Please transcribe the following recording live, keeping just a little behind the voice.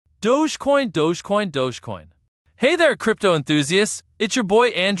Dogecoin, Dogecoin, Dogecoin. Hey there, crypto enthusiasts. It's your boy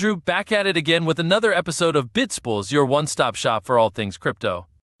Andrew back at it again with another episode of BitsPuls, your one-stop shop for all things crypto.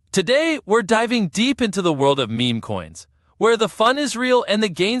 Today, we're diving deep into the world of meme coins, where the fun is real and the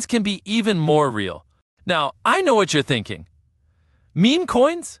gains can be even more real. Now, I know what you're thinking. Meme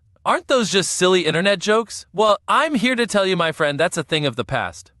coins? Aren't those just silly internet jokes? Well, I'm here to tell you, my friend, that's a thing of the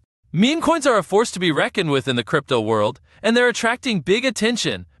past. Meme coins are a force to be reckoned with in the crypto world, and they're attracting big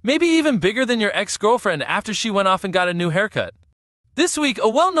attention, maybe even bigger than your ex-girlfriend after she went off and got a new haircut. This week, a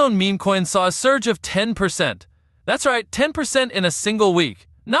well-known meme coin saw a surge of 10%. That's right, 10% in a single week.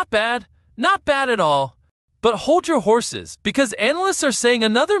 Not bad. Not bad at all. But hold your horses, because analysts are saying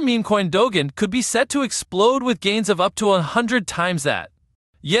another meme coin DOGEN could be set to explode with gains of up to 100 times that.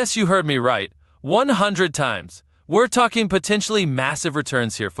 Yes, you heard me right. 100 times. We're talking potentially massive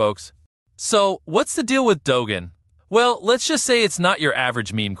returns here, folks. So, what's the deal with DOGEN? Well, let's just say it's not your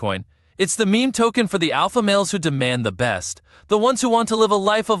average meme coin. It's the meme token for the alpha males who demand the best, the ones who want to live a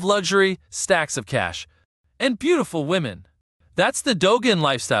life of luxury, stacks of cash, and beautiful women. That's the DOGEN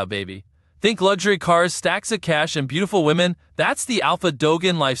lifestyle, baby. Think luxury cars, stacks of cash, and beautiful women. That's the alpha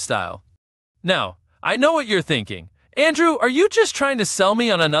DOGEN lifestyle. Now, I know what you're thinking. Andrew, are you just trying to sell me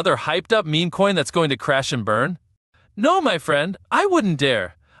on another hyped-up meme coin that's going to crash and burn? No, my friend, I wouldn't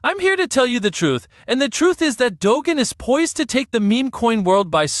dare. I'm here to tell you the truth, and the truth is that DOGEN is poised to take the meme coin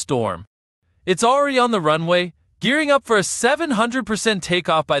world by storm. It's already on the runway, gearing up for a 700%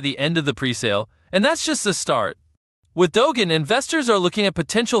 takeoff by the end of the presale, and that's just the start. With DOGEN, investors are looking at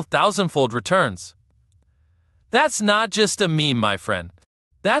potential thousand-fold returns. That's not just a meme, my friend.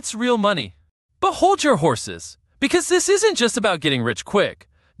 That's real money. But hold your horses, because this isn't just about getting rich quick.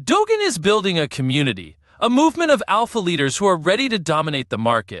 DOGEN is building a community, a movement of alpha leaders who are ready to dominate the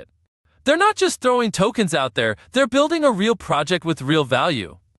market. They're not just throwing tokens out there, they're building a real project with real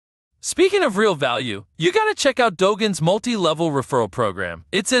value. Speaking of real value, you gotta check out DOGEN's multi-level referral program.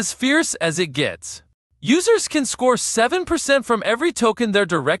 It's as fierce as it gets. Users can score 7% from every token their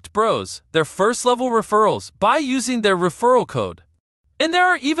direct bros, their first-level referrals, by using their referral code. And there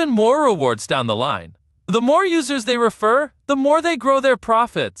are even more rewards down the line. The more users they refer, the more they grow their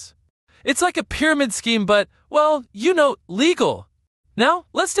profits. It's like a pyramid scheme, but, well, legal. Now,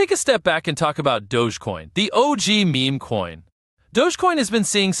 let's take a step back and talk about Dogecoin, the OG meme coin. Dogecoin has been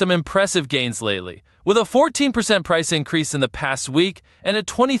seeing some impressive gains lately, with a 14% price increase in the past week and a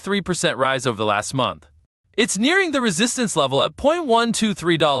 23% rise over the last month. It's nearing the resistance level at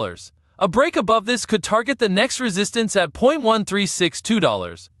 $0.123. A break above this could target the next resistance at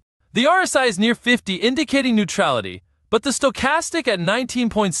 $0.1362. The RSI is near 50, indicating neutrality, but the stochastic at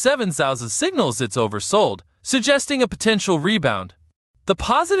 19.7 signals it's oversold, suggesting a potential rebound. The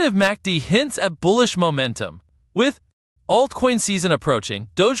positive MACD hints at bullish momentum. With altcoin season approaching,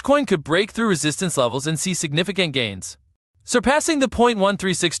 Dogecoin could break through resistance levels and see significant gains. Surpassing the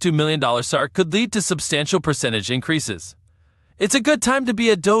 $0.1362 million SAR could lead to substantial percentage increases. It's a good time to be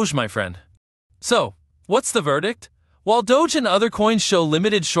a Doge, my friend. So, what's the verdict? While Doge and other coins show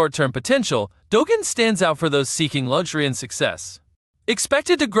limited short-term potential, DOGEN stands out for those seeking luxury and success.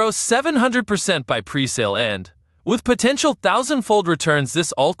 Expected to grow 700% by presale end, with potential thousand-fold returns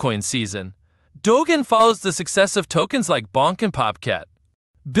this altcoin season, DOGEN follows the success of tokens like Bonk and Popcat.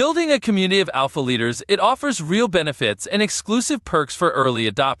 Building a community of alpha leaders, it offers real benefits and exclusive perks for early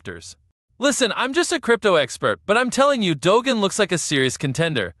adopters. Listen, I'm just a crypto expert, but I'm telling you, DOGEN looks like a serious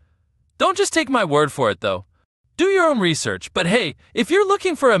contender. Don't just take my word for it, though. Do your own research, but hey, if you're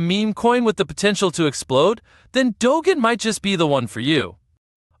looking for a meme coin with the potential to explode, then DOGEN might just be the one for you.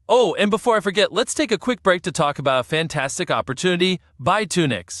 Oh, and before I forget, let's take a quick break to talk about a fantastic opportunity,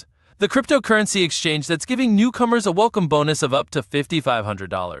 BuyTunix, the cryptocurrency exchange that's giving newcomers a welcome bonus of up to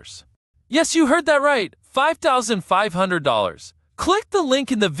 $5,500. Yes, you heard that right, $5,500. Click the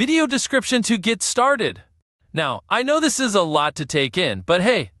link in the video description to get started. Now, I know this is a lot to take in, but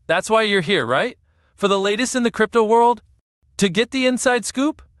hey, that's why you're here, right? For the latest in the crypto world? To get the inside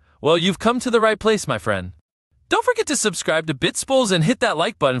scoop? Well, you've come to the right place, my friend. Don't forget to subscribe to BitsPuls and hit that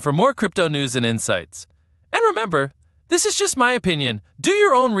like button for more crypto news and insights. And remember, this is just my opinion. Do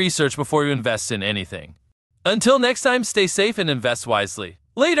your own research before you invest in anything. Until next time, stay safe and invest wisely.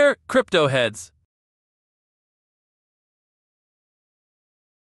 Later, crypto heads.